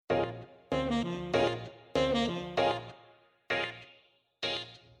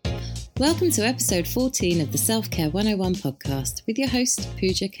Welcome to episode 14 of the Self-Care 101 podcast with your host,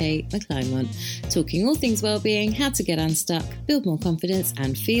 Pooja K. McClymont, talking all things well-being, how to get unstuck, build more confidence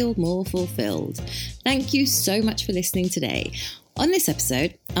and feel more fulfilled. Thank you so much for listening today. On this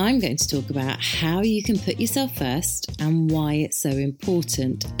episode, I'm going to talk about how you can put yourself first and why it's so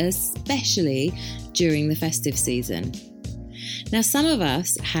important, especially during the festive season. Now, some of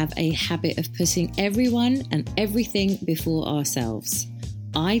us have a habit of putting everyone and everything before ourselves.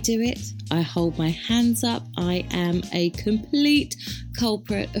 I do it. I hold my hands up. I am a complete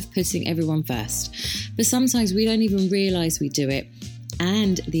culprit of putting everyone first. But sometimes we don't even realise we do it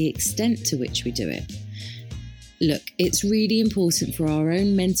and the extent to which we do it. Look, it's really important for our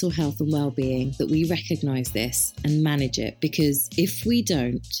own mental health and well-being that we recognise this and manage it, because if we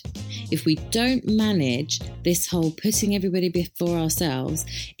don't manage this whole putting everybody before ourselves,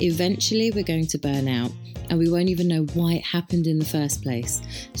 eventually we're going to burn out and we won't even know why it happened in the first place.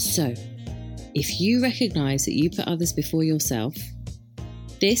 So, if you recognise that you put others before yourself,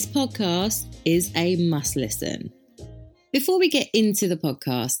 this podcast is a must listen. Before we get into the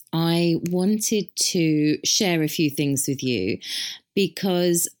podcast, I wanted to share a few things with you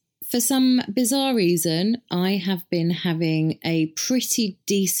because for some bizarre reason, I have been having a pretty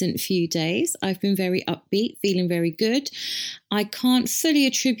decent few days. I've been very upbeat, feeling very good. I can't fully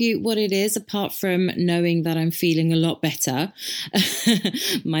attribute what it is apart from knowing that I'm feeling a lot better.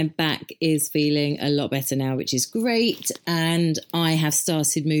 My back is feeling a lot better now, which is great. And I have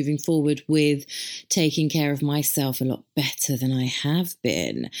started moving forward with taking care of myself a lot better than I have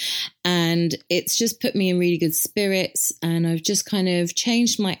been. And it's just put me in really good spirits. And I've just kind of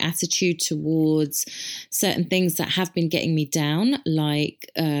changed my attitude towards certain things that have been getting me down, like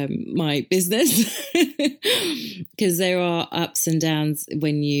my business, because there are ups and downs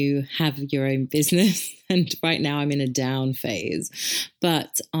when you have your own business. And right now I'm in a down phase,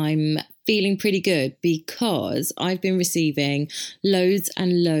 but I'm feeling pretty good because I've been receiving loads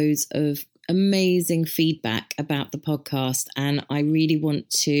and loads of amazing feedback about the podcast. And I really want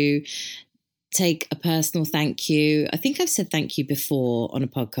to take a personal thank you. I think I've said thank you before on a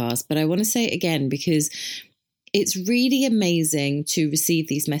podcast, but I want to say it again because it's really amazing to receive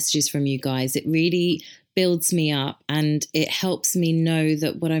these messages from you guys. It really builds me up and it helps me know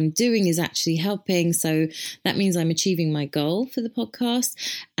that what I'm doing is actually helping. So that means I'm achieving my goal for the podcast,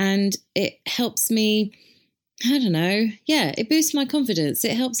 and it helps me, it boosts my confidence.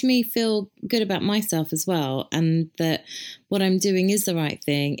 It helps me feel good about myself as well, and that what I'm doing is the right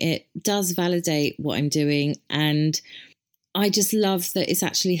thing. It does validate what I'm doing, and I just love that it's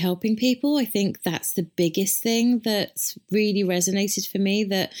actually helping people. I think that's the biggest thing that's really resonated for me,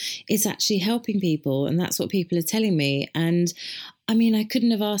 that it's actually helping people, and that's what people are telling me. And I mean, I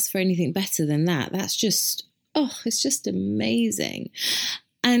couldn't have asked for anything better than that. That's just, it's just amazing.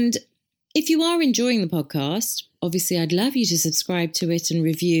 And if you are enjoying the podcast, obviously I'd love you to subscribe to it and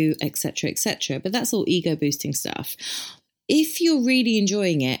review, etc., but that's all ego boosting stuff. If you're really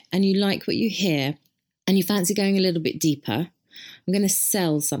enjoying it and you like what you hear and you fancy going a little bit deeper, I'm going to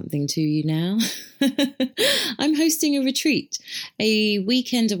sell something to you now. I'm hosting a retreat, a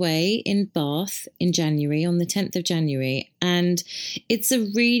weekend away in Bath in January, on the 10th of January. And it's a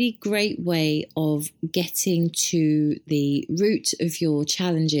really great way of getting to the root of your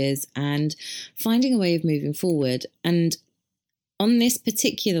challenges and finding a way of moving forward. And on this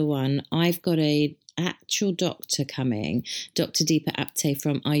particular one, I've got a actual doctor coming, Dr. Deepa Apte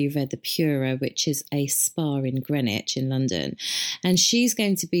from Ayurveda Pura, which is a spa in Greenwich in London. And she's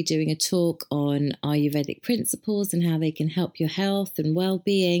going to be doing a talk on Ayurvedic principles and how they can help your health and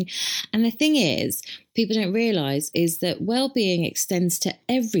well-being. And the thing is, people don't realise is that well-being extends to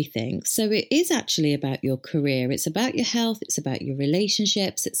everything. So it is actually about your career. It's about your health. It's about your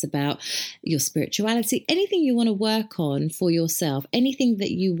relationships. It's about your spirituality. Anything you want to work on for yourself, anything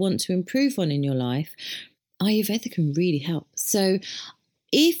that you want to improve on in your life, Ayurveda can really help. So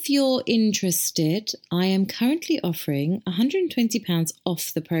if you're interested, I am currently offering £120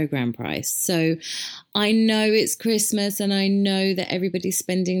 off the programme price. So I know it's Christmas and I know that everybody's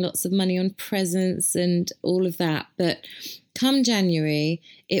spending lots of money on presents and all of that, but come January,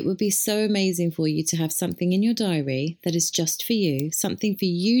 it would be so amazing for you to have something in your diary that is just for you, something for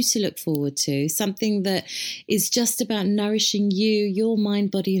you to look forward to, something that is just about nourishing you, your mind,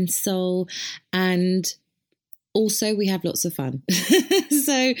 body and soul. And also, we have lots of fun.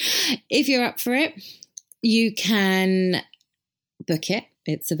 So if you're up for it, you can book it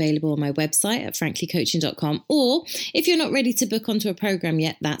It's available on my website at franklycoaching.com. Or if you're not ready to book onto a program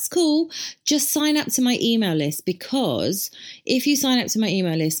yet, that's cool. Just sign up to my email list, because if you sign up to my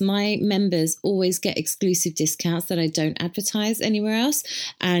email list, my members always get exclusive discounts that I don't advertise anywhere else.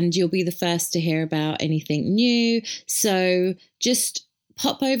 And you'll be the first to hear about anything new. So just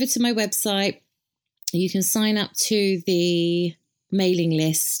pop over to my website. You can sign up to the mailing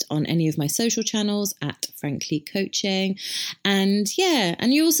list on any of my social channels at Frankly Coaching. And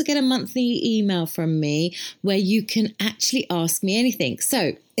you also get a monthly email from me where you can actually ask me anything.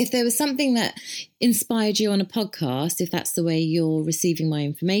 So if there was something that inspired you on a podcast, if that's the way you're receiving my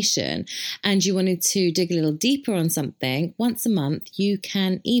information, and you wanted to dig a little deeper on something, once a month you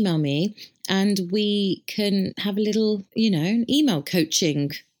can email me and we can have a little, an email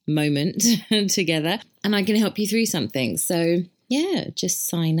coaching moment together, and I can help you through something. So just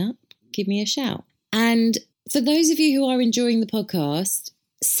sign up, give me a shout. And for those of you who are enjoying the podcast,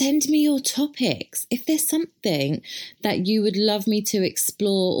 send me your topics. If there's something that you would love me to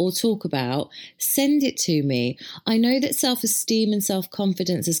explore or talk about, send it to me. I know that self-esteem and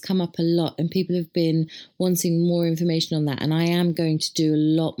self-confidence has come up a lot, and people have been wanting more information on that. And I am going to do a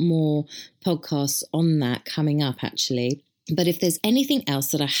lot more podcasts on that coming up, actually. But if there's anything else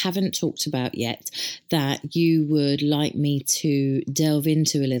that I haven't talked about yet that you would like me to delve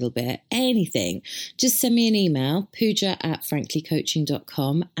into a little bit, anything, just send me an email,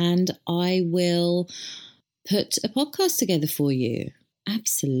 pooja@franklycoaching.com, and I will put a podcast together for you.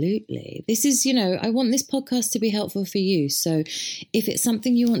 Absolutely. This is, I want this podcast to be helpful for you. So if it's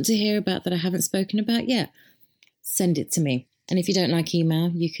something you want to hear about that I haven't spoken about yet, send it to me. And if you don't like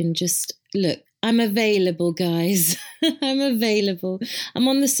email, you can just look. I'm available, guys. I'm available. I'm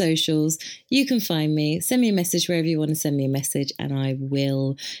on the socials. You can find me. Send me a message wherever you want to send me a message, and I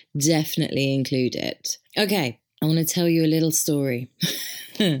will definitely include it. Okay, I want to tell you a little story.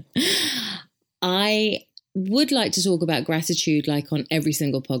 I would like to talk about gratitude like on every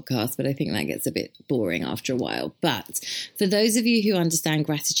single podcast, but I think that gets a bit boring after a while. But for those of you who understand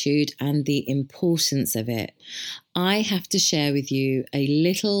gratitude and the importance of it, I have to share with you a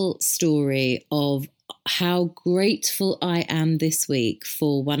little story of how grateful I am this week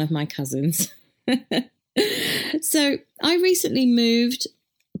for one of my cousins. So I recently moved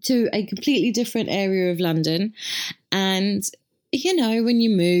to a completely different area of London, and when you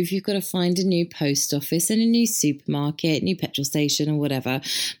move, you've got to find a new post office and a new supermarket, new petrol station or whatever.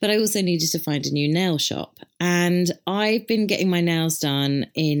 But I also needed to find a new nail shop. And I've been getting my nails done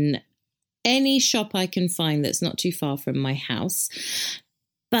in any shop I can find that's not too far from my house.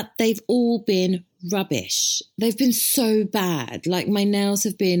 But they've all been rubbish. They've been so bad. Like, my nails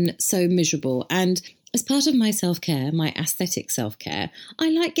have been so miserable. And as part of my self-care, my aesthetic self-care, I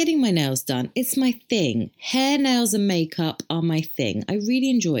like getting my nails done. It's my thing. Hair, nails and makeup are my thing. I really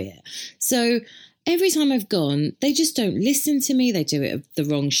enjoy it. So every time I've gone, they just don't listen to me. They do it the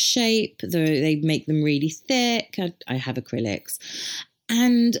wrong shape. They make them really thick. I have acrylics.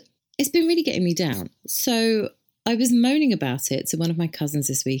 And it's been really getting me down. So I was moaning about it to one of my cousins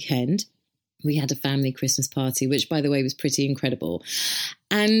this weekend. We had a family Christmas party, which, by the way, was pretty incredible.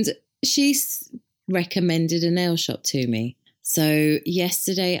 And she recommended a nail shop to me. So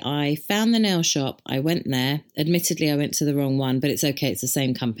yesterday I found the nail shop. I went there. Admittedly, I went to the wrong one, but it's okay. It's the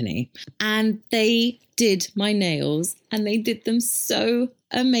same company. And they did my nails, and they did them so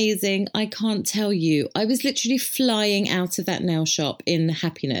amazing. I can't tell you. I was literally flying out of that nail shop in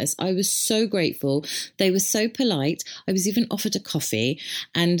happiness. I was so grateful. They were so polite. I was even offered a coffee.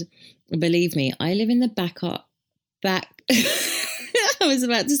 And believe me, I live in the back. I was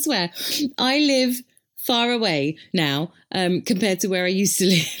about to swear. I live far away now compared to where I used to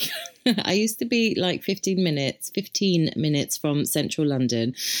live. I used to be like 15 minutes from central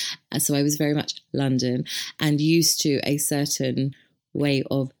London. So I was very much London and used to a certain way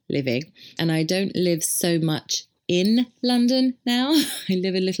of living. And I don't live so much in London now. I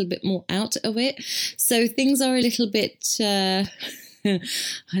live a little bit more out of it. So things are a little bit... I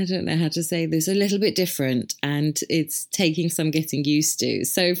don't know how to say this, a little bit different, and it's taking some getting used to.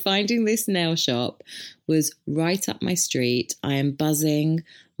 So finding this nail shop was right up my street. I am buzzing.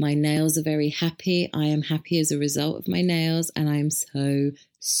 My nails are very happy. I am happy as a result of my nails, and I am so,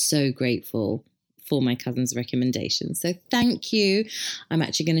 so grateful for my cousin's recommendation. So thank you. I'm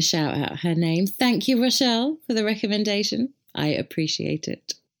actually going to shout out her name. Thank you, Rochelle, for the recommendation. I appreciate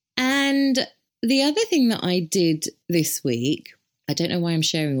it. And the other thing that I did this week, I don't know why I'm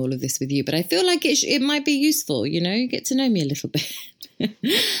sharing all of this with you, but I feel like it might be useful, you get to know me a little bit.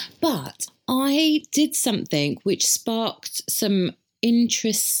 But I did something which sparked some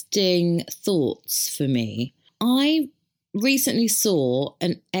interesting thoughts for me. I recently saw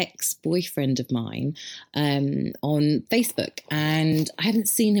an ex-boyfriend of mine on Facebook, and I hadn't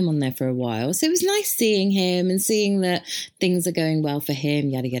seen him on there for a while. So it was nice seeing him and seeing that things are going well for him,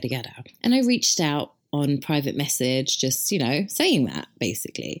 yada, yada, yada. And I reached out on private message, just, saying that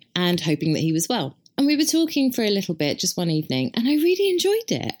basically, and hoping that he was well. And we were talking for a little bit just one evening, and I really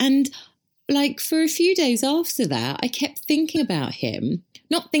enjoyed it. And for a few days after that, I kept thinking about him,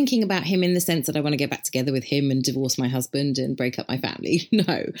 not thinking about him in the sense that I want to get back together with him and divorce my husband and break up my family.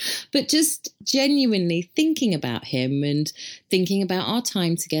 No, but just genuinely thinking about him and thinking about our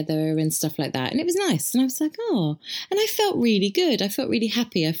time together and stuff like that. And it was nice. And I was like, oh, and I felt really good. I felt really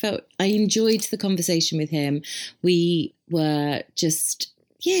happy. I enjoyed the conversation with him. We were just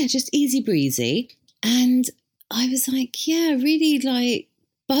easy breezy. And I was like, yeah, really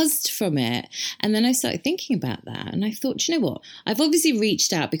buzzed from it. And then I started thinking about that, and I thought, you know what, I've obviously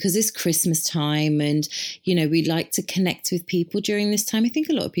reached out because it's Christmas time, and we like to connect with people during this time. I think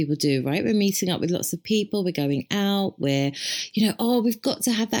a lot of people do, right? We're meeting up with lots of people, we're going out, we're we've got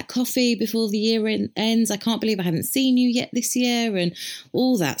to have that coffee before the year ends. I can't believe I haven't seen you yet this year, and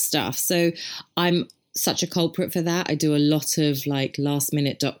all that stuff. So I'm such a culprit for that. I do a lot of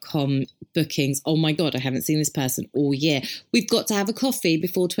lastminute.com bookings. Oh my God, I haven't seen this person all year. We've got to have a coffee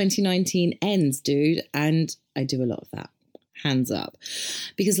before 2019 ends, dude. And I do a lot of that. Hands up.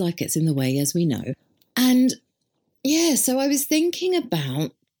 Because life gets in the way, as we know. And yeah, so I was thinking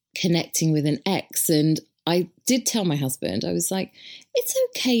about connecting with an ex, and I did tell my husband, I was like, it's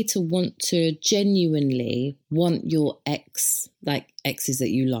okay to want to genuinely want your ex, exes that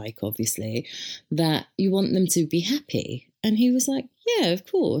you like, obviously, that you want them to be happy. And he was like, yeah, of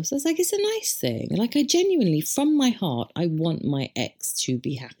course. I was like, it's a nice thing. I genuinely, from my heart, I want my ex to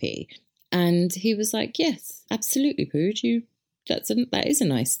be happy. And he was like, yes, absolutely, Pooh. That is a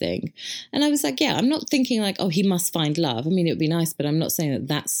nice thing. And I was like, yeah, I'm not thinking oh, he must find love. I mean, it would be nice, but I'm not saying that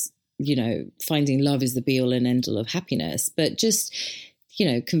that's, finding love is the be all and end all of happiness. But just,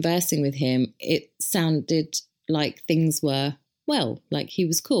 conversing with him, it sounded like things were well, he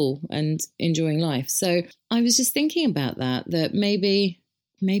was cool and enjoying life. So I was just thinking about that maybe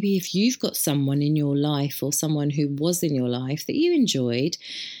if you've got someone in your life, or someone who was in your life that you enjoyed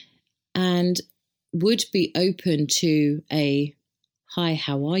and would be open to a hi,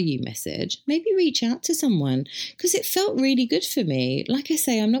 how are you message, maybe reach out to someone, because it felt really good for me. Like I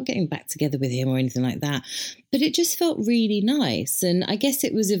say, I'm not getting back together with him or anything like that, but it just felt really nice. And I guess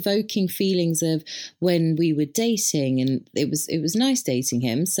it was evoking feelings of when we were dating, and it was nice dating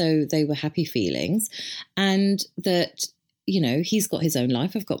him. So they were happy feelings, and that, he's got his own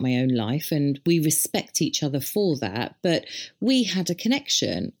life, I've got my own life, and we respect each other for that. But we had a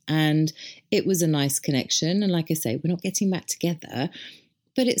connection, and it was a nice connection. And like I say, we're not getting back together,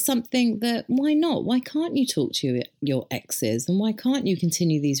 but it's something that, why not? Why can't you talk to your exes, and why can't you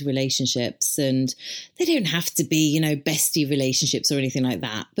continue these relationships? And they don't have to be, bestie relationships or anything like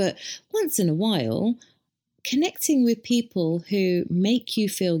that. But once in a while, connecting with people who make you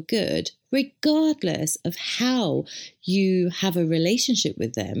feel good, regardless of how you have a relationship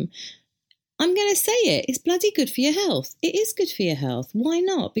with them, I'm going to say it's bloody good for your health. It is good for your health. Why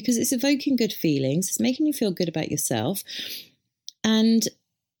not? Because it's evoking good feelings. It's making you feel good about yourself. And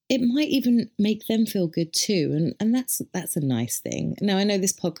it might even make them feel good too. And that's a nice thing. Now, I know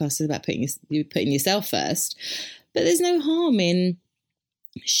this podcast is about putting yourself first, but there's no harm in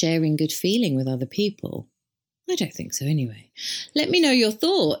sharing good feeling with other people. I don't think so anyway. Let me know your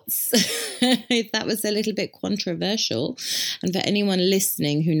thoughts if that was a little bit controversial. And for anyone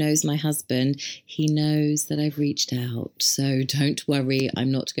listening who knows my husband, he knows that I've reached out. So don't worry, I'm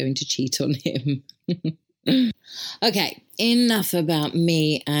not going to cheat on him. Okay, enough about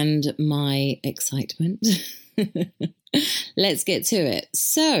me and my excitement. Let's get to it.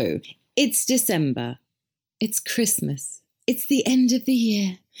 So it's December. It's Christmas. It's the end of the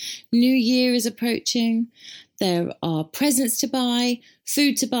year. New Year is approaching. There are presents to buy,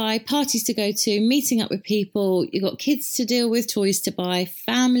 food to buy, parties to go to, meeting up with people. You've got kids to deal with, toys to buy,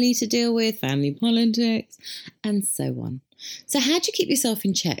 family to deal with, family politics, and so on. So how do you keep yourself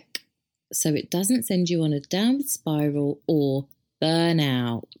in check so it doesn't send you on a downward spiral or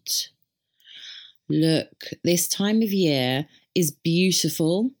burnout? Look, this time of year is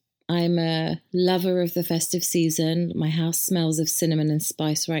beautiful. I'm a lover of the festive season. My house smells of cinnamon and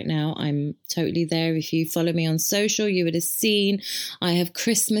spice right now. I'm totally there. If you follow me on social, you would have seen I have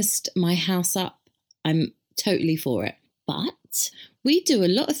Christmased my house up. I'm totally for it. But But we do a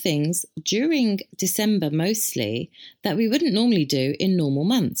lot of things during December mostly that we wouldn't normally do in normal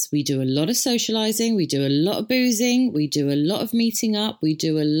months. We do a lot of socializing, we do a lot of boozing, we do a lot of meeting up, we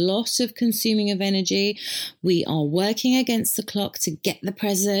do a lot of consuming of energy. We are working against the clock to get the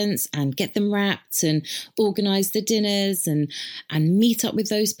presents and get them wrapped and organize the dinners and meet up with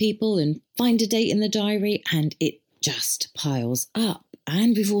those people and find a date in the diary, and it just piles up.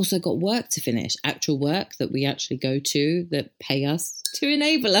 And we've also got work to finish, actual work that we actually go to that pay us to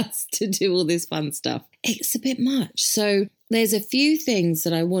enable us to do all this fun stuff. It's a bit much. So there's a few things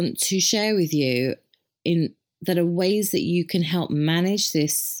that I want to share with you that are ways that you can help manage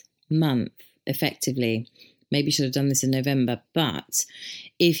this month effectively. Maybe should have done this in November, but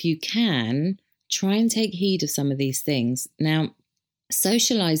if you can, try and take heed of some of these things. Now,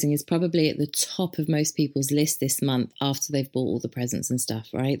 socializing is probably at the top of most people's list this month after they've bought all the presents and stuff,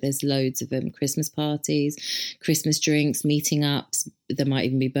 right? There's loads of them, Christmas parties, Christmas drinks, meeting ups, there might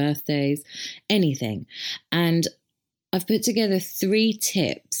even be birthdays, anything. And I've put together 3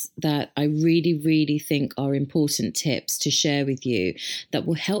 tips that I really, really think are important tips to share with you that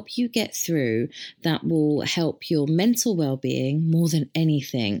will help you get through, that will help your mental well-being more than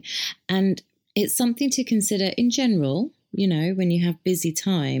anything. And it's something to consider in general, you know, when you have busy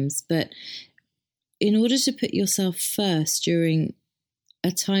times, but in order to put yourself first during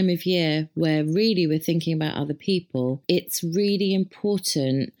a time of year where really we're thinking about other people, it's really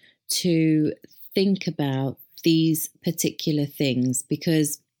important to think about these particular things,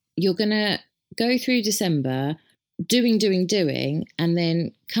 because you're going to go through December doing, and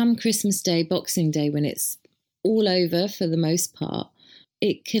then come Christmas Day, Boxing Day, when it's all over for the most part,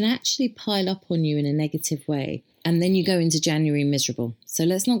 it can actually pile up on you in a negative way. And then you go into January miserable. So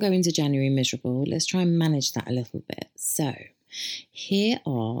let's not go into January miserable. Let's try and manage that a little bit. So here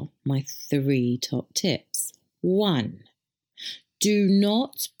are my 3 top tips. 1, do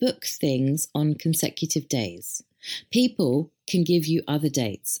not book things on consecutive days. People can give you other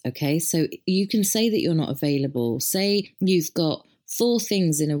dates, okay? So you can say that you're not available. Say you've got 4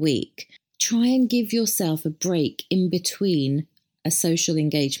 things in a week. Try and give yourself a break in between a social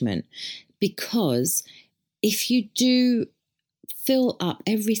engagement, because if you do fill up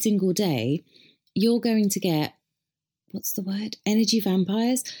every single day, you're going to get, energy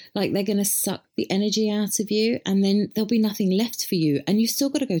vampires. Like, they're going to suck the energy out of you, and then there'll be nothing left for you. And you've still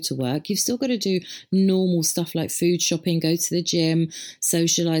got to go to work. You've still got to do normal stuff like food shopping, go to the gym,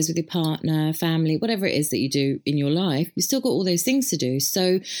 socialize with your partner, family, whatever it is that you do in your life. You've still got all those things to do.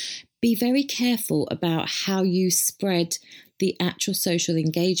 So be very careful about how you spread the actual social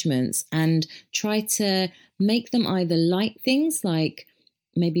engagements, and try to make them either light things, like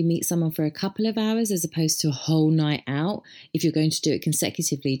maybe meet someone for a couple of hours as opposed to a whole night out. If you're going to do it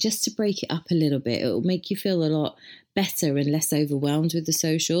consecutively, just to break it up a little bit, it will make you feel a lot better and less overwhelmed with the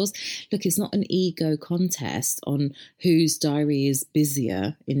socials. Look, it's not an ego contest on whose diary is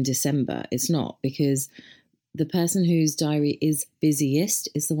busier in December. It's not, because the person whose diary is busiest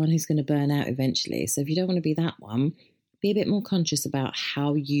is the one who's going to burn out eventually. So if you don't want to be that one, be a bit more conscious about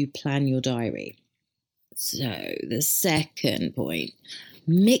how you plan your diary. So the second point,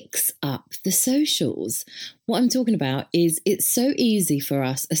 mix up the socials. What I'm talking about is it's so easy for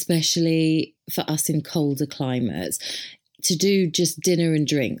us, especially for us in colder climates, to do just dinner and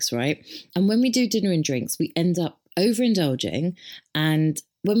drinks, right? And when we do dinner and drinks, we end up overindulging. And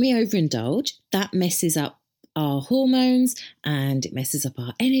when we overindulge, that messes up our hormones and it messes up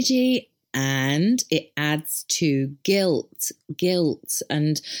our energy. And it adds to guilt.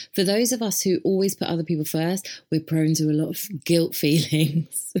 And for those of us who always put other people first, we're prone to a lot of guilt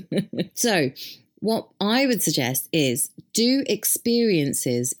feelings. So what I would suggest is do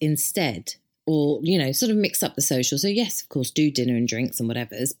experiences instead, or, you know, sort of mix up the social. So yes, of course, do dinner and drinks and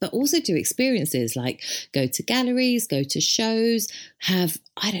whatever's, but also do experiences like go to galleries, go to shows, have,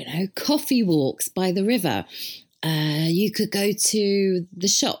 I don't know, coffee walks by the river. You could go to the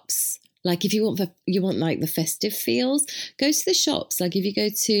shops. Like if you want like the festive feels, go to the shops. Like if you go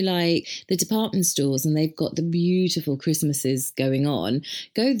to like the department stores and they've got the beautiful Christmases going on,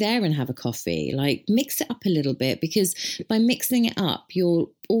 go there and have a coffee. Like mix it up a little bit, because by mixing it up, you're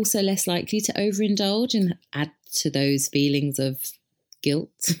also less likely to overindulge and add to those feelings of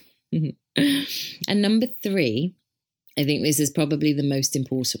guilt. And number 3, I think this is probably the most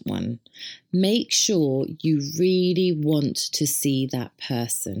important one. Make sure you really want to see that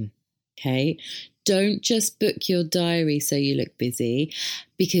person. Okay, don't just book your diary so you look busy,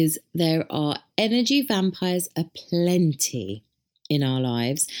 because there are energy vampires aplenty in our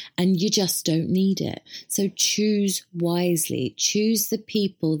lives and you just don't need it. So choose wisely. Choose the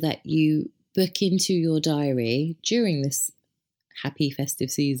people that you book into your diary during this happy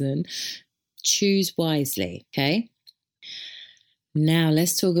festive season. Choose wisely, okay? Now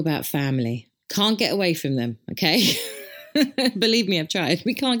let's talk about family. Can't get away from them, okay? Believe me, I've tried.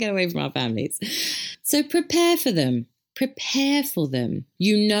 We can't get away from our families. So prepare for them. Prepare for them.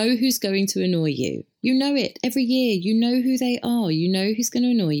 You know who's going to annoy you. You know it every year. You know who they are. You know who's going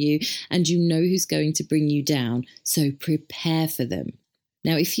to annoy you, and you know who's going to bring you down. So prepare for them.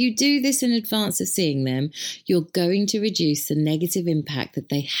 Now, if you do this in advance of seeing them, you're going to reduce the negative impact that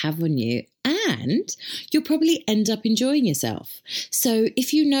they have on you, and you'll probably end up enjoying yourself. So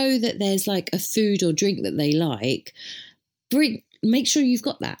if you know that there's like a food or drink that they like, make sure you've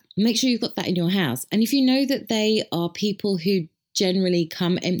got that. Make sure you've got that in your house. And if you know that they are people who generally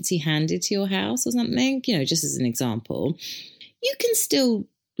come empty-handed to your house or something, just as an example, you can still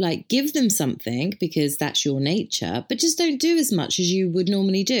give them something because that's your nature, but just don't do as much as you would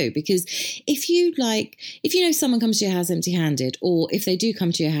normally do. Because if you know someone comes to your house empty-handed, or if they do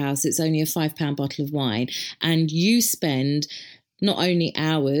come to your house, it's only a £5 bottle of wine, and you spend not only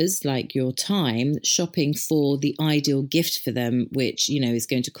hours, like your time, shopping for the ideal gift for them, which, is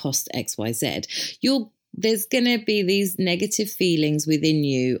going to cost XYZ, there's going to be these negative feelings within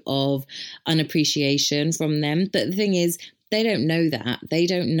you of unappreciation from them. But the thing is, they don't know that. They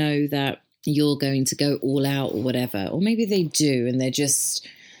don't know that you're going to go all out or whatever. Or maybe they do and they're just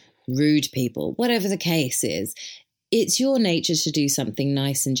rude people. Whatever the case is, it's your nature to do something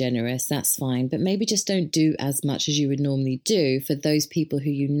nice and generous. That's fine. But maybe just don't do as much as you would normally do for those people who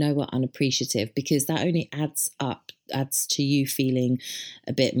you know are unappreciative, because that only adds to you feeling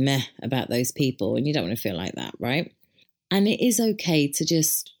a bit meh about those people. And you don't want to feel like that, right? And it is okay to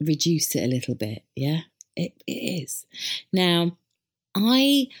just reduce it a little bit. Yeah. It is. Now,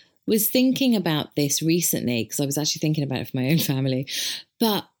 I was thinking about this recently because I was actually thinking about it for my own family.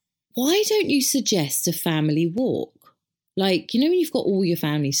 But why don't you suggest a family walk? When you've got all your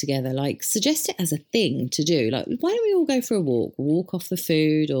family together, suggest it as a thing to do. Why don't we all go for a walk off the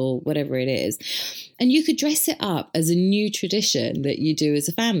food or whatever it is? And you could dress it up as a new tradition that you do as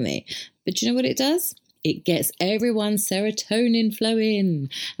a family. But you know what it does? It gets everyone's serotonin flowing.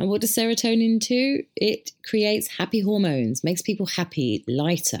 And what does serotonin do? It creates happy hormones, makes people happy,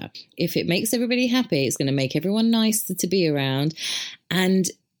 lighter. If it makes everybody happy, it's going to make everyone nicer to be around. And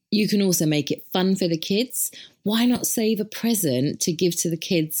you can also make it fun for the kids. Why not save a present to give to the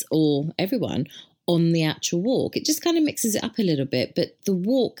kids or everyone on the actual walk? It just kind of mixes it up a little bit. But the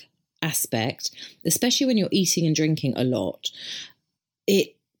walk aspect, especially when you're eating and drinking a lot,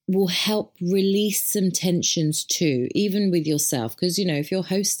 it will help release some tensions too, even with yourself. Because, if you're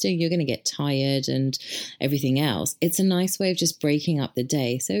hosting, you're going to get tired and everything else. It's a nice way of just breaking up the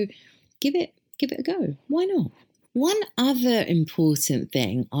day. So give it a go. Why not? One other important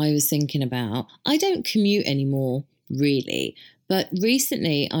thing I was thinking about, I don't commute anymore, really. But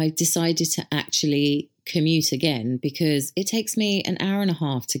recently I decided to actually commute again because it takes me an hour and a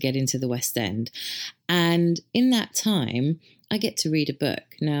half to get into the West End. And in that time, I get to read a book.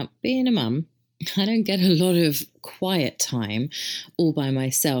 Now, being a mum, I don't get a lot of quiet time all by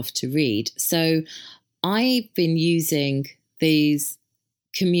myself to read. So I've been using these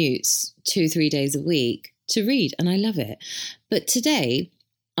commutes 2-3 days a week to read, and I love it. But today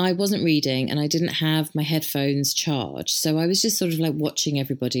I wasn't reading and I didn't have my headphones charged. So I was just sort of watching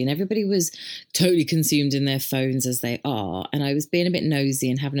everybody, and everybody was totally consumed in their phones as they are. And I was being a bit nosy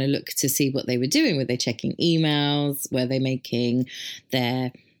and having a look to see what they were doing. Were they checking emails? Were they making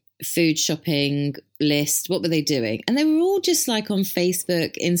their food shopping list? What were they doing? And they were all just on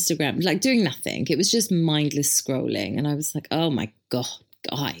Facebook, Instagram, doing nothing. It was just mindless scrolling. And I was like, oh my God,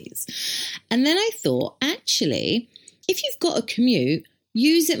 guys. And then I thought, actually, if you've got a commute,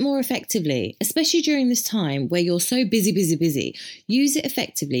 use it more effectively, especially during this time where you're so busy. Use it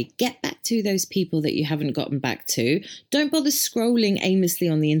effectively. Get back to those people that you haven't gotten back to. Don't bother scrolling aimlessly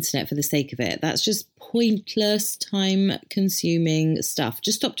on the internet for the sake of it. That's just pointless, time-consuming stuff.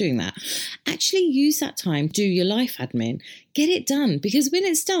 Just stop doing that. Actually use that time, do your life admin. Get it done, because when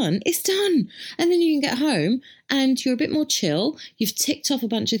it's done, it's done. And then you can get home and you're a bit more chill. You've ticked off a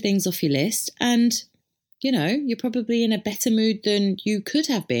bunch of things off your list, and you're probably in a better mood than you could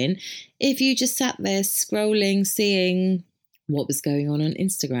have been if you just sat there scrolling, seeing what was going on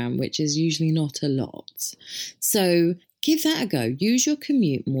Instagram, which is usually not a lot. So give that a go. Use your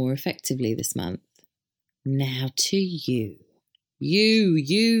commute more effectively this month. Now to you.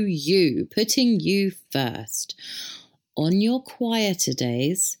 You. Putting you first. On your quieter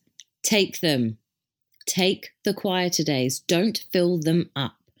days, take them. Take the quieter days. Don't fill them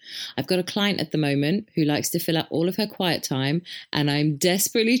up. I've got a client at the moment who likes to fill up all of her quiet time, and I'm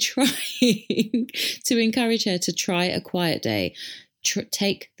desperately trying to encourage her to try a quiet day.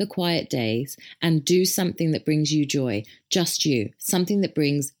 Take the quiet days and do something that brings you joy, just you, something that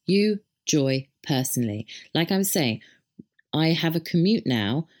brings you joy personally. Like I was saying, I have a commute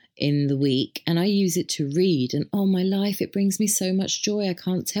now in the week and I use it to read, and oh my life, it brings me so much joy. I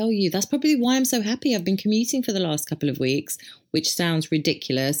can't tell you. That's probably why I'm so happy. I've been commuting for the last couple of weeks, which sounds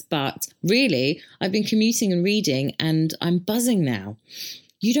ridiculous, but really I've been commuting and reading and I'm buzzing now.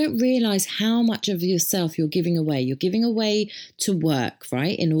 You don't realize how much of yourself you're giving away. You're giving away to work,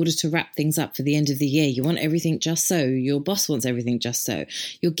 right? In order to wrap things up for the end of the year. You want everything just so. Your boss wants everything just so.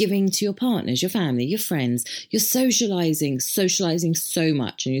 You're giving to your partners, your family, your friends. You're socializing so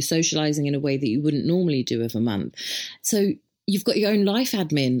much, and you're socializing in a way that you wouldn't normally do of a month. So you've got your own life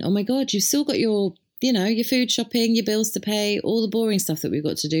admin. Oh my God, you've still got your food shopping, your bills to pay, all the boring stuff that we've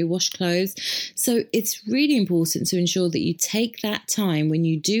got to do, wash clothes. So it's really important to ensure that you take that time when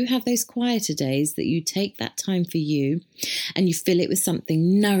you do have those quieter days, that you take that time for you and you fill it with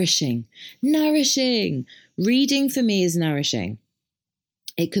something nourishing. Nourishing. Reading for me is nourishing.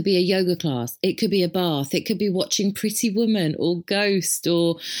 It could be a yoga class. It could be a bath. It could be watching Pretty Woman or Ghost,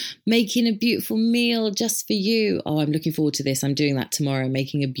 or making a beautiful meal just for you. Oh, I'm looking forward to this. I'm doing that tomorrow,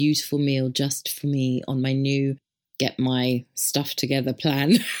 making a beautiful meal just for me on my new get my stuff together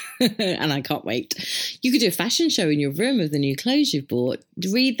plan. And I can't wait. You could do a fashion show in your room of the new clothes you've bought.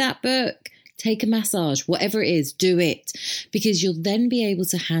 Read that book. Take a massage, whatever it is, do it, because you'll then be able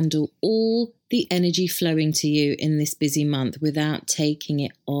to handle all the energy flowing to you in this busy month without taking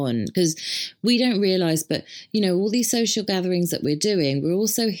it on. Because we don't realize, but all these social gatherings that we're doing, we're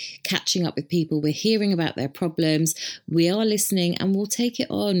also catching up with people. We're hearing about their problems. We are listening and we'll take it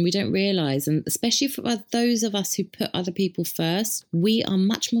on. We don't realize. And especially for those of us who put other people first, we are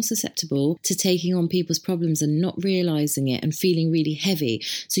much more susceptible to taking on people's problems and not realizing it and feeling really heavy.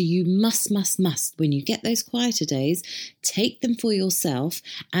 So you must, when you get those quieter days, take them for yourself.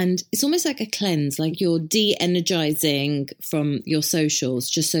 And it's almost like a cleanse, like you're de-energizing from your socials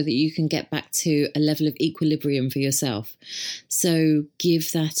just so that you can get back to a level of equilibrium for yourself. So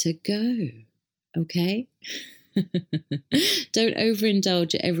give that a go, okay? Don't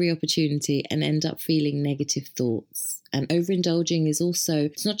overindulge at every opportunity and end up feeling negative thoughts. And overindulging is also,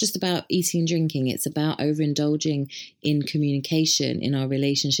 it's not just about eating and drinking, it's about overindulging in communication, in our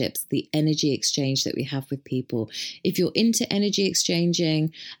relationships, the energy exchange that we have with people. If you're into energy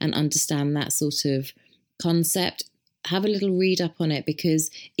exchanging and understand that sort of concept, have a little read up on it, because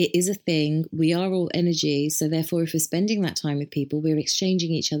it is a thing. We are all energy. So therefore, if we're spending that time with people, we're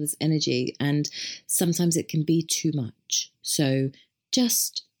exchanging each other's energy, and sometimes it can be too much. So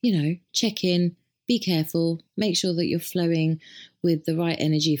just, check in. Be careful, make sure that you're flowing with the right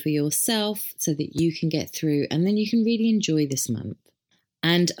energy for yourself so that you can get through, and then you can really enjoy this month.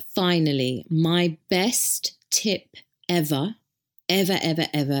 And finally, my best tip ever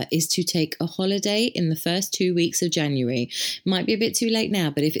is to take a holiday in the first 2 weeks of January. Might be a bit too late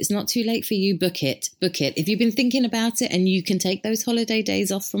now, but if it's not too late for you, book it. If you've been thinking about it and you can take those holiday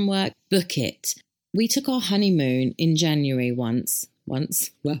days off from work, book it. We took our honeymoon in January once.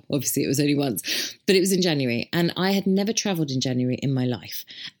 Well, obviously it was only once, but it was in January, and I had never traveled in January in my life.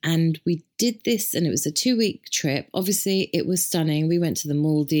 And we did this, and it was a 2-week trip. Obviously it was stunning. We went to the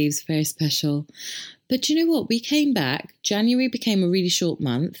Maldives, very special. But you know what? We came back. January became a really short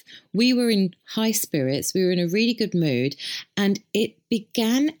month. We were in high spirits. We were in a really good mood, and it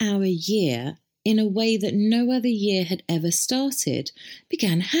began our year in a way that no other year had ever started. It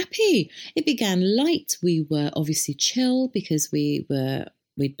began happy. It began light. We were obviously chill because we'd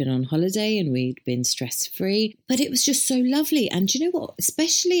been on holiday and we'd been stress-free, but it was just so lovely. And you know what?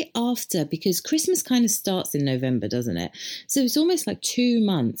 Especially after, because Christmas kind of starts in November, doesn't it? So it's almost like 2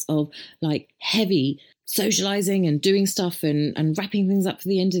 months of like heavy socializing and doing stuff and wrapping things up for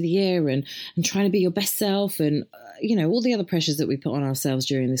the end of the year and trying to be your best self and, all the other pressures that we put on ourselves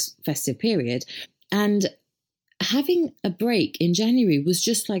during this festive period. And having a break in January was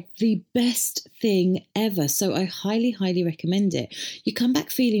just like the best thing ever. So I highly, highly recommend it. You come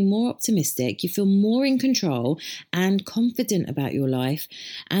back feeling more optimistic, you feel more in control and confident about your life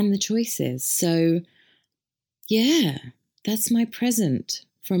and the choices. So yeah, that's my present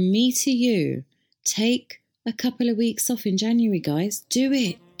from me to you. Take a couple of weeks off in January, guys. Do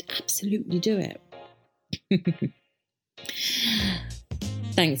it. Absolutely do it.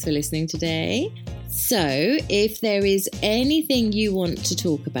 Thanks for listening today. So if there is anything you want to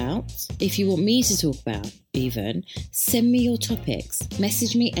talk about, if you want me to talk about even, send me your topics.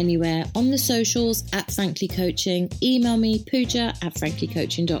 Message me anywhere on the socials at Frankly Coaching. Email me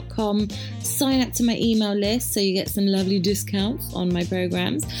pooja@franklycoaching.com. Sign up to my email list so you get some lovely discounts on my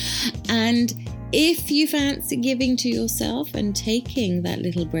programs. And if you fancy giving to yourself and taking that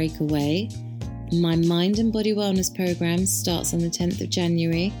little break away, my Mind and Body Wellness program starts on the 10th of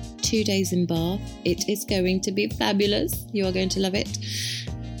January, 2 days in Bath. It is going to be fabulous. You are going to love it.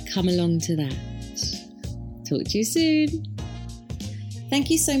 Come along to that. Talk to you soon. Thank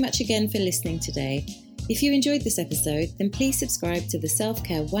you so much again for listening today. If you enjoyed this episode, then please subscribe to the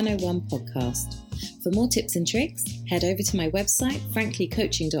Self-Care 101 podcast. For more tips and tricks, head over to my website,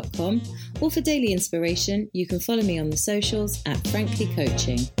 franklycoaching.com, or for daily inspiration, you can follow me on the socials at Frankly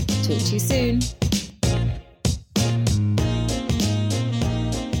Coaching. Talk to you soon.